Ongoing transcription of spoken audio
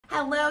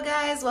Hello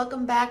guys,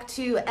 welcome back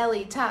to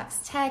Ellie Talks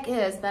Tech. It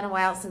has been a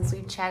while since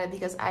we've chatted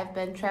because I've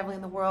been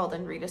traveling the world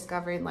and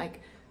rediscovering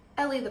like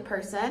Ellie the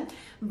person,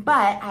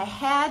 but I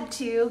had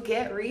to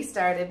get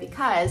restarted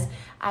because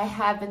I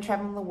have been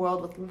traveling the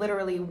world with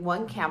literally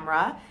one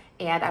camera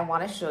and I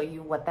want to show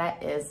you what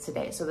that is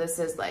today. So this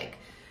is like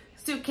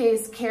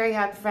suitcase,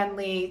 carry-on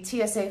friendly,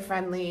 TSA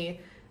friendly,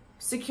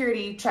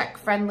 security check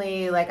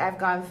friendly. Like I've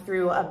gone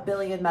through a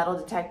billion metal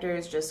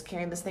detectors just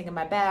carrying this thing in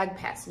my bag,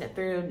 passing it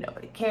through,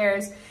 nobody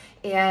cares.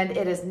 And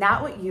it is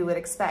not what you would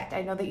expect.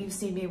 I know that you've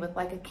seen me with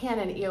like a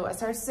Canon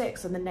EOS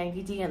R6 and the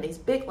 90D and these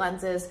big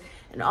lenses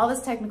and all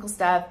this technical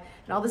stuff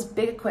and all this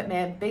big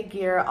equipment, big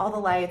gear, all the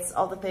lights,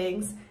 all the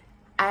things.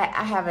 I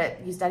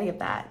haven't used any of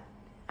that.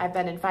 I've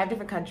been in 5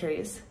 different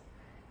countries.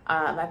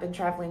 I've been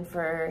traveling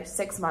for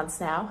 6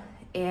 months now.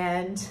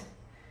 And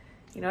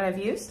you know what I've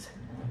used?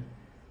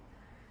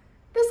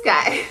 This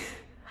guy.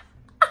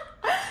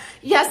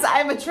 Yes,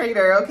 I'm a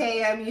trader,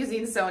 okay? I'm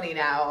using Sony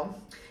now.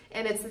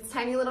 And it's this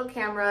tiny little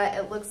camera.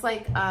 It looks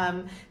like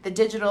the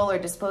digital or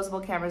disposable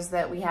cameras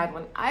that we had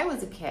when I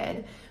was a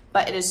kid,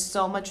 but it is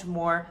so much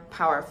more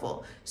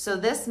powerful. So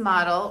this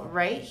model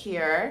right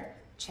here,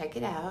 check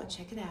it out,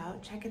 check it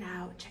out, check it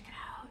out, check it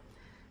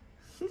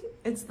out.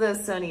 It's the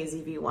Sony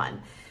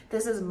ZV-1.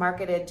 This is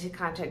marketed to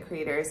content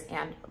creators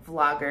and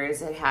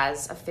vloggers. It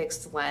has a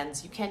fixed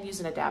lens. You can use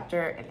an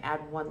adapter and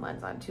add one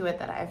lens onto it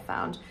that I've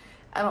found.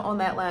 I don't own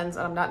that lens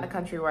and I'm not in a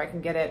country where I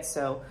can get it,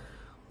 so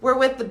we're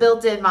with the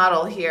built-in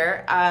model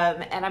here.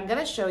 And I'm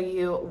gonna show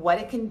you what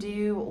it can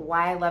do,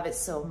 why I love it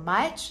so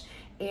much,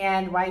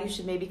 and why you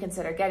should maybe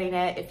consider getting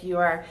it if you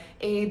are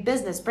a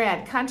business,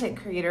 brand, content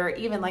creator,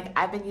 even like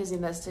I've been using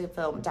this to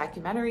film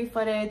documentary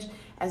footage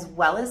as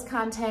well as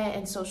content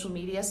and social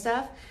media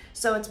stuff.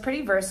 So it's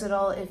pretty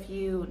versatile if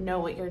you know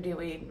what you're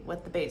doing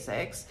with the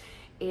basics.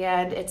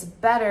 And it's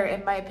better,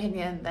 in my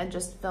opinion, than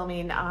just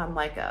filming on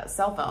like a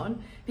cell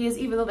phone, because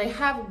even though they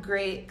have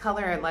great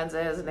color and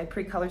lenses and they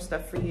pre-color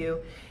stuff for you,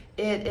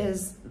 it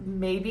is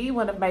maybe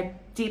one of my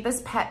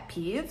deepest pet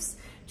peeves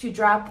to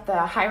drop the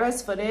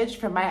high-res footage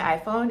from my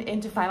iPhone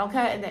into Final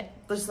Cut and it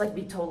just like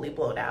be totally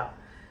blown out.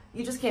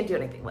 You just can't do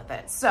anything with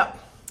it. So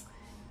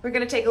we're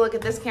gonna take a look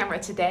at this camera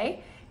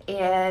today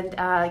and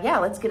yeah,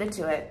 let's get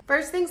into it.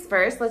 First things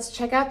first, let's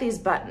check out these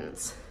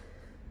buttons.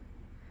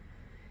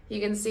 You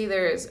can see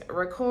there's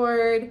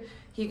record,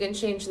 you can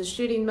change the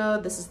shooting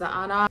mode, this is the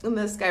on-off, and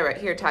this guy right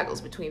here toggles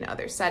between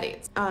other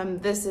settings.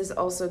 This is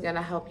also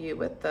gonna help you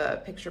with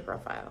the picture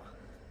profile.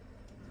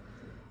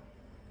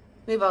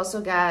 We've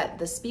also got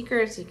the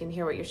speaker so you can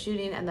hear what you're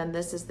shooting, and then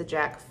this is the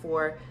jack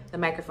for the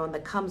microphone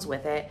that comes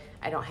with it.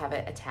 I don't have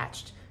it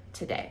attached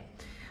today.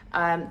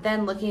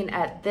 Then looking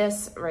at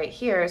this right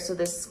here, so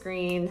this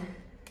screen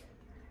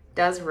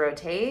does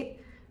rotate,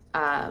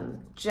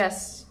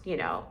 just, you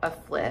know, a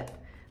flip.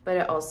 But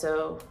it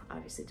also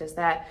obviously does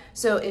that.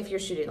 So if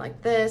you're shooting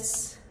like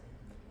this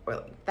or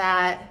like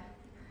that,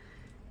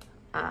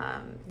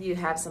 you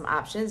have some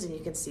options and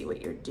you can see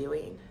what you're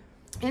doing.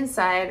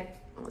 Inside,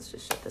 let's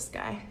just shut this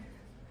guy.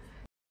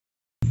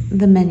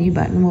 The menu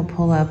button will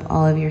pull up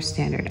all of your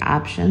standard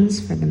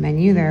options for the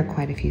menu. There are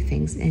quite a few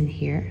things in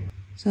here.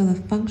 So the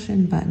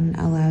function button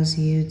allows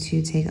you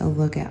to take a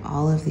look at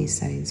all of these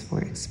settings for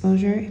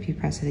exposure. If you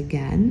press it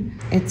again,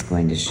 it's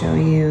going to show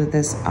you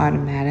this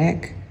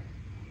automatic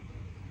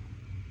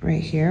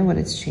right here, what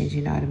it's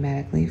changing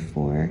automatically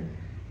for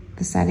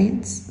the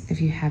settings if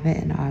you have it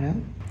in auto.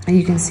 And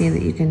you can see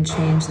that you can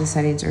change the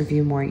settings or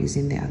view more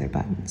using the other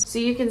buttons. So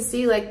you can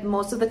see like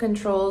most of the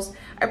controls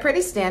are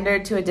pretty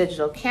standard to a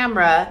digital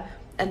camera.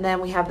 And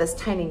then we have this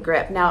tiny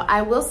grip. Now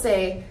I will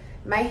say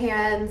my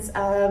hands,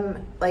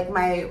 like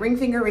my ring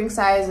finger ring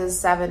size is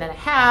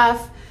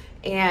 7.5.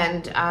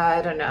 And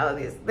I don't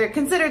know, they're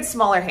considered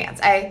smaller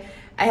hands. I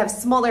have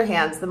smaller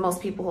hands than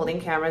most people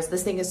holding cameras.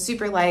 This thing is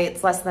super light,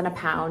 it's less than a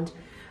pound.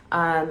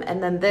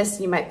 And then this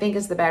you might think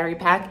is the battery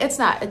pack. It's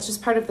not, it's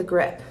just part of the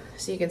grip.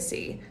 So you can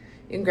see,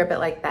 you can grip it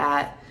like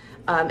that.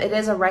 It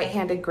is a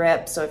right-handed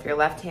grip, so if you're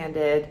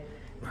left-handed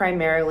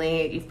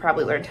primarily, you've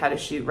probably learned how to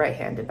shoot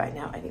right-handed by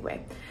now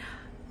anyway.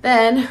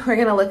 Then we're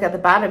gonna look at the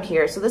bottom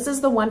here. So this is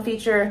the one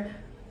feature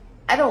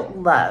I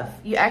don't love.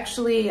 You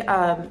actually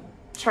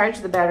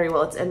charge the battery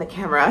while it's in the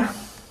camera.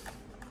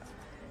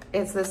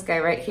 It's this guy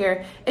right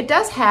here. It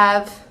does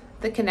have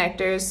the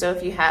connectors, so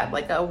if you have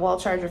like a wall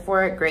charger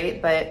for it,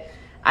 great, but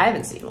I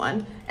haven't seen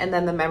one. And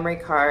then the memory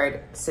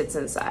card sits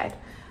inside.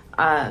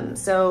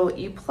 So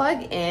you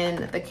plug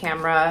in the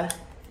camera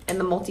and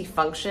the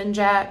multifunction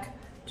jack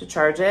to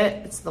charge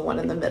it. It's the one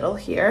in the middle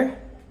here.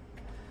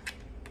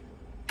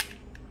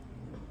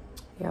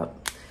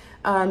 Yep.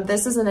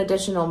 This is an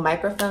additional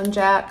microphone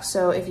jack.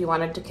 So if you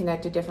wanted to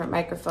connect a different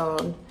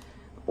microphone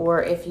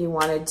or if you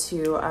wanted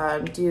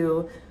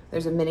to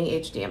there's a mini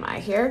HDMI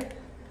here.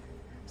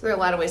 So there are a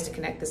lot of ways to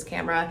connect this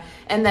camera.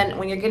 And then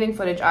when you're getting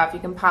footage off, you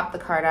can pop the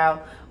card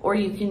out or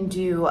you can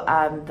do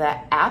the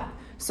app.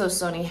 So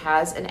Sony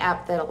has an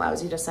app that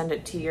allows you to send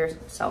it to your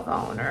cell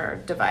phone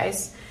or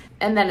device.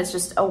 And then it's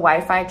just a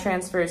Wi-Fi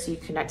transfer, so you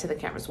connect to the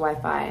camera's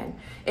Wi-Fi. And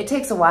it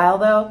takes a while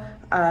though.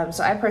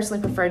 So I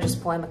personally prefer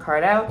just pulling the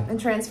card out and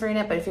transferring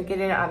it, but if you're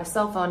getting it on a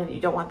cell phone and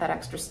you don't want that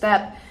extra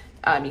step,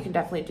 you can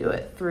definitely do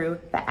it through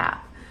the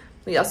app.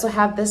 We also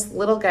have this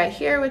little guy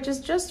here, which is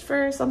just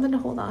for something to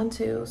hold on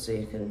to, so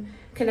you can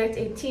connect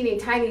a teeny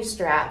tiny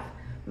strap,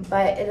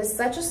 but it is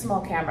such a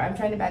small camera. I'm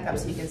trying to back up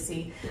so you can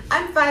see.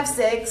 I'm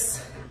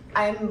 5'6",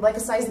 I'm like a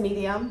size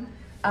medium,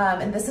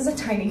 and this is a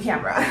tiny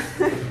camera.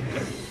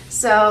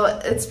 So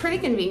it's pretty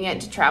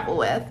convenient to travel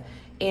with,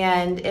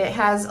 and it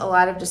has a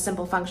lot of just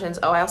simple functions.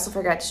 Oh, I also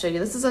forgot to show you,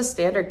 this is a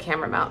standard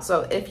camera mount.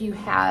 So if you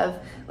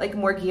have like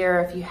more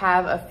gear, if you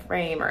have a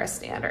frame or a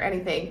stand or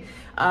anything,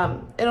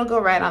 it'll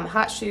go right on the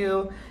hot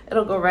shoe,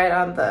 it'll go right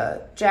on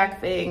the jack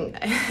thing,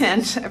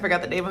 and I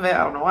forgot the name of it,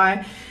 I don't know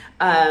why.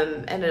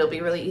 And it'll be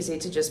really easy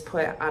to just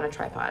put on a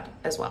tripod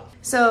as well.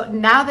 So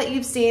now that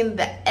you've seen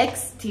the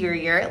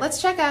exterior,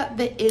 let's check out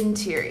the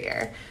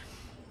interior.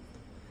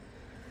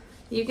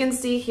 You can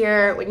see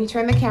here, when you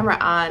turn the camera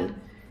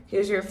on,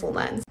 here's your full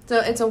lens. So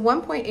it's a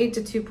 1.8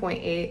 to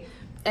 2.8,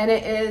 and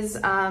it is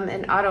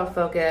an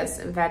autofocus.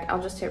 In fact,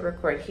 I'll just hit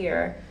record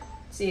here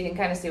so you can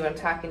kind of see what I'm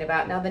talking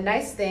about. Now, the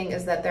nice thing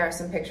is that there are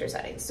some picture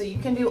settings. So you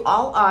can do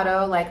all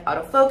auto, like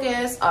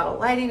autofocus, auto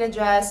lighting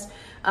adjust.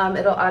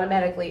 It'll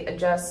automatically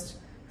adjust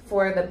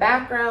for the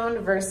background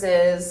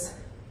versus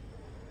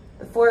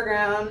the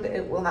foreground.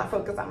 It will not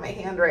focus on my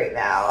hand right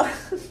now.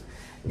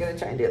 I'm gonna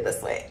try and do it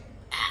this way.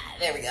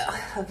 There we go,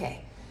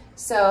 okay.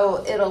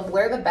 So it'll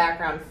blur the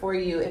background for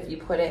you if you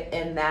put it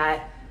in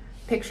that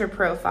picture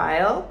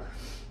profile.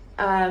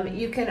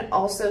 You can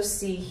also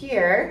see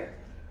here,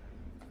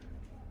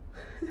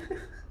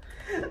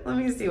 let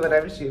me see what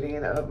I'm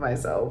shooting of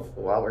myself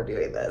while we're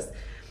doing this.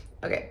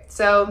 Okay,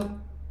 so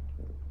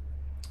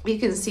you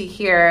can see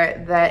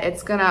here that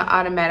it's gonna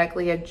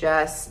automatically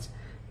adjust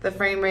the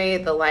frame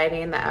rate, the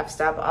lighting, the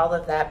f-stop, all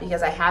of that,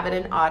 because I have it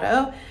in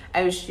auto.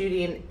 I was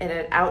shooting in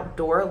an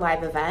outdoor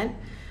live event,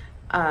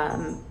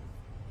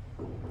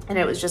 and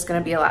it was just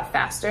gonna be a lot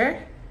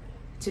faster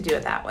to do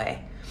it that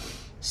way.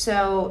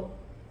 So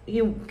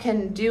you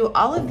can do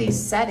all of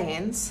these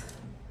settings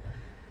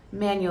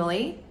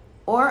manually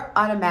or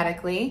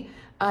automatically.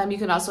 You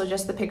can also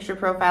adjust the picture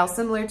profile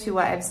similar to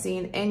what I've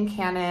seen in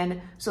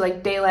Canon. So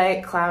like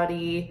daylight,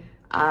 cloudy,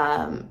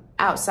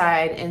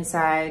 outside,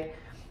 inside.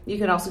 You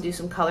can also do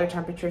some color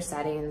temperature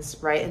settings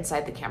right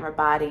inside the camera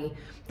body.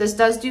 This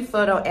does do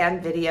photo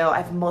and video.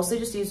 I've mostly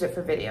just used it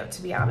for video,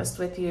 to be honest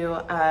with you.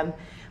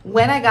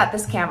 When I got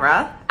this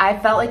camera, I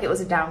felt like it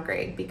was a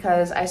downgrade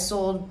because I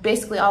sold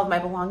basically all of my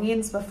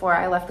belongings before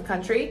I left the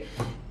country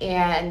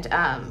and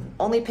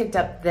only picked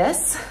up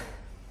this.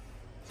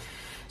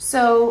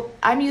 So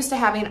I'm used to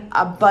having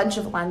a bunch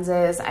of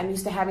lenses. I'm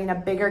used to having a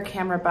bigger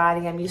camera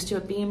body. I'm used to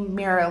it being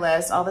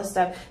mirrorless, all this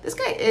stuff. This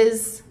guy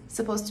is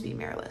supposed to be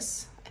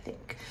mirrorless, I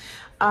think.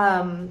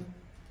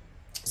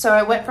 So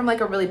I went from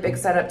like a really big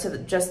setup to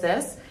just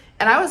this,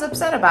 and I was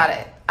upset about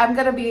it. I'm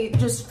gonna be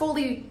just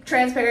fully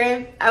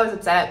transparent. I was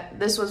upset.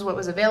 This was what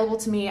was available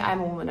to me.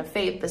 I'm a woman of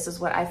faith. This is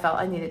what I felt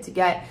I needed to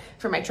get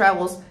for my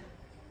travels.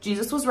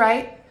 Jesus was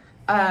right.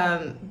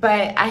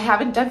 But I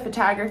haven't done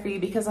photography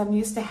because I'm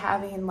used to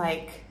having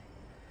like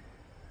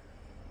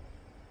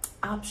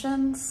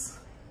options.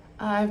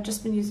 I've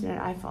just been using an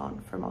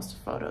iPhone for most of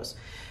the photos.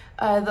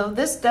 Though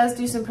this does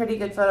do some pretty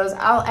good photos.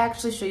 I'll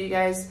actually show you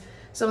guys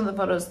some of the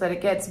photos that it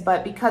gets,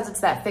 but because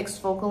it's that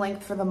fixed focal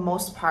length for the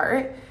most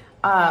part,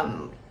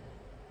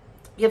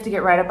 you have to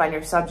get right up on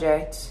your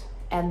subject.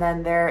 And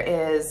then there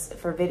is,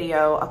 for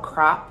video, a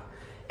crop.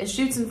 It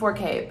shoots in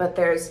 4K, but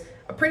there's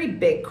a pretty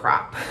big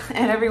crop,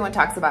 and everyone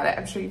talks about it.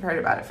 I'm sure you've heard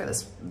about it for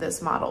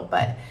this model,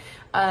 but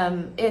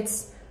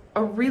it's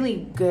a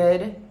really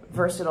good,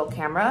 versatile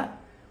camera.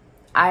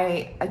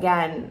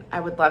 Again,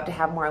 I would love to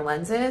have more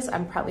lenses.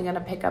 I'm probably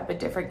gonna pick up a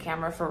different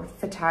camera for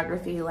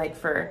photography, like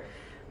for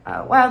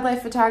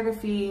wildlife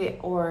photography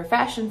or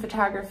fashion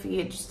photography.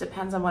 It just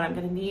depends on what I'm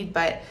gonna need,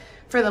 but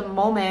for the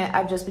moment,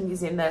 I've just been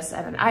using this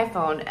and an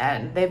iPhone,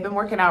 and they've been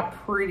working out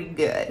pretty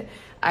good.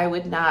 I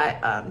would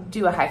not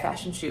do a high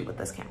fashion shoot with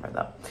this camera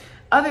though.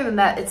 Other than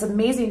that, it's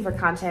amazing for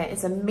content.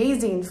 It's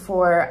amazing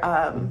for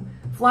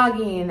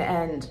vlogging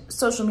and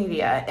social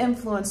media,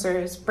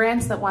 influencers,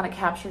 brands that want to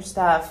capture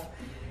stuff.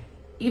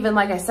 Even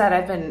like I said,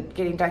 I've been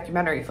getting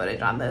documentary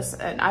footage on this,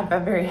 and I've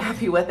been very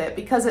happy with it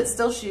because it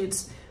still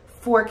shoots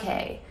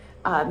 4K.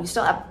 You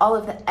still have all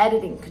of the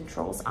editing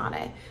controls on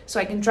it. So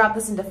I can drop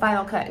this into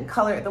Final Cut and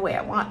color it the way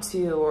I want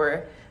to,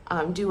 or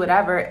do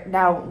whatever.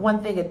 Now,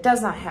 one thing it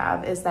does not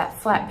have is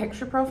that flat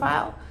picture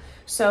profile.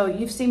 So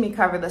you've seen me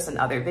cover this in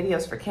other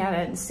videos for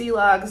Canon,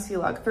 C-Log,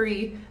 C-Log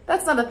 3.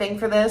 That's not a thing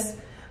for this.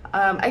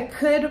 I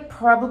could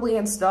probably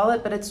install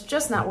it, but it's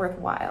just not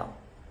worthwhile.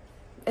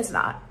 It's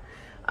not.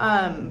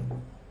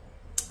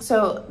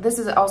 So this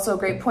is also a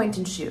great point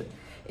and shoot.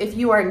 If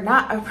you are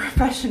not a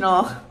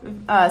professional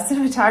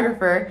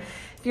cinematographer,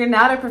 if you're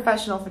not a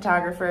professional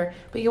photographer,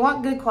 but you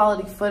want good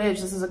quality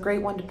footage, this is a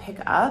great one to pick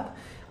up.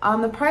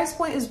 The price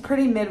point is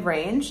pretty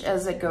mid-range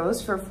as it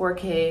goes for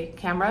 4K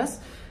cameras,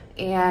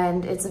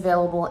 and it's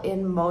available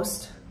in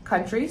most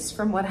countries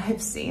from what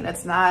I've seen.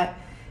 It's not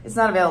It's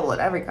not available in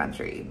every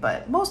country,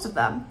 but most of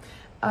them,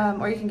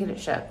 or you can get it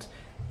shipped.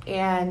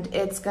 And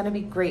it's gonna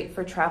be great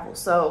for travel.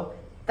 So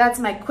that's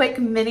my quick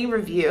mini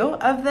review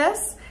of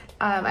this.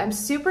 I'm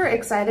super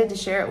excited to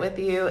share it with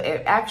you.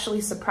 It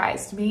actually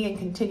surprised me and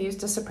continues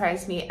to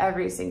surprise me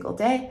every single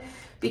day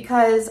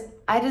because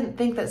I didn't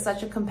think that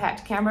such a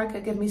compact camera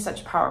could give me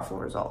such powerful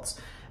results.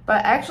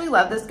 But I actually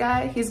love this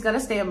guy. He's gonna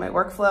stay in my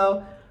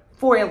workflow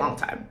for a long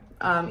time,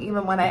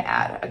 even when I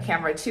add a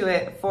camera to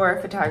it for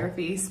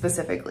photography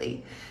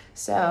specifically.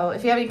 So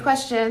if you have any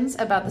questions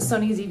about the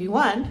Sony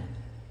ZV-1,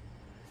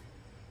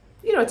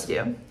 you know what to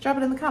do. Drop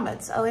it in the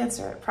comments. I'll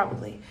answer it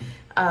probably.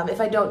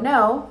 If I don't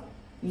know,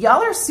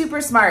 y'all are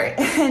super smart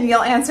and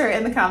you'll answer it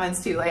in the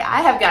comments too. Like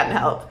I have gotten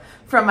help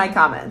from my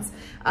comments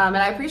and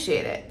I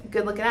appreciate it.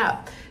 Good looking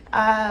out.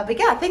 But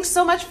yeah, thanks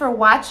so much for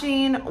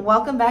watching.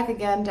 Welcome back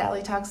again to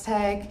Allie Talks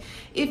Tech.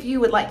 If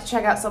you would like to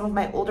check out some of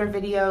my older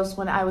videos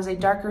when I was a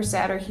darker,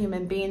 sadder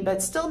human being,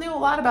 but still knew a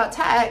lot about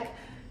tech,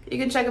 you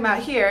can check them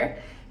out here.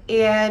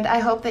 And I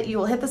hope that you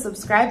will hit the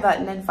subscribe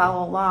button and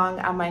follow along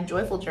on my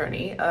joyful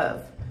journey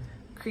of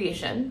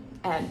creation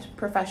and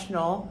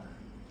professional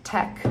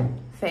tech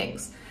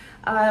things.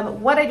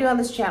 What I do on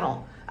this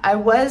channel, I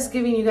was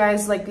giving you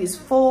guys like these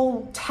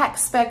full tech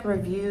spec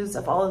reviews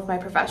of all of my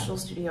professional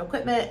studio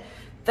equipment.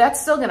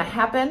 That's still gonna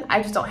happen.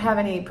 I just don't have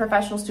any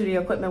professional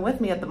studio equipment with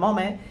me at the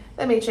moment.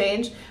 That may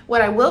change.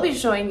 What I will be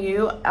showing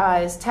you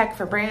is tech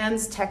for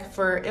brands, tech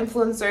for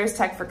influencers,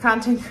 tech for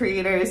content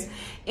creators,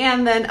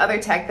 and then other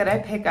tech that I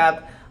pick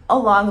up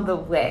along the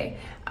way.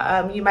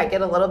 You might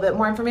get a little bit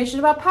more information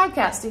about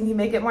podcasting. You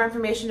may get more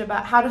information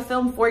about how to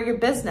film for your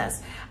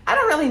business. I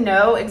don't really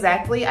know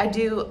exactly. I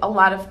do a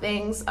lot of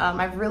things.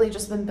 I've really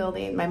just been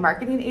building my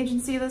marketing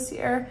agency this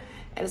year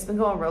and it's been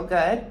going real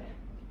good.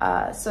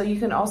 So you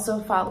can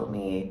also follow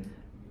me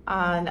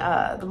on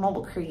the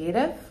Mobile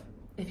Creative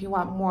if you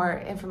want more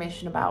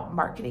information about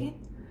marketing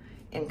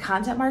and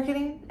content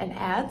marketing and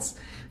ads.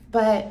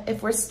 But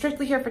if we're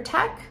strictly here for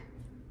tech,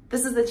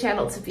 this is the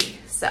channel to be.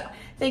 So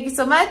thank you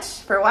so much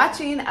for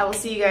watching. I will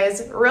see you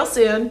guys real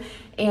soon.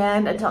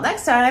 And until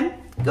next time,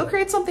 go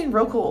create something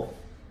real cool.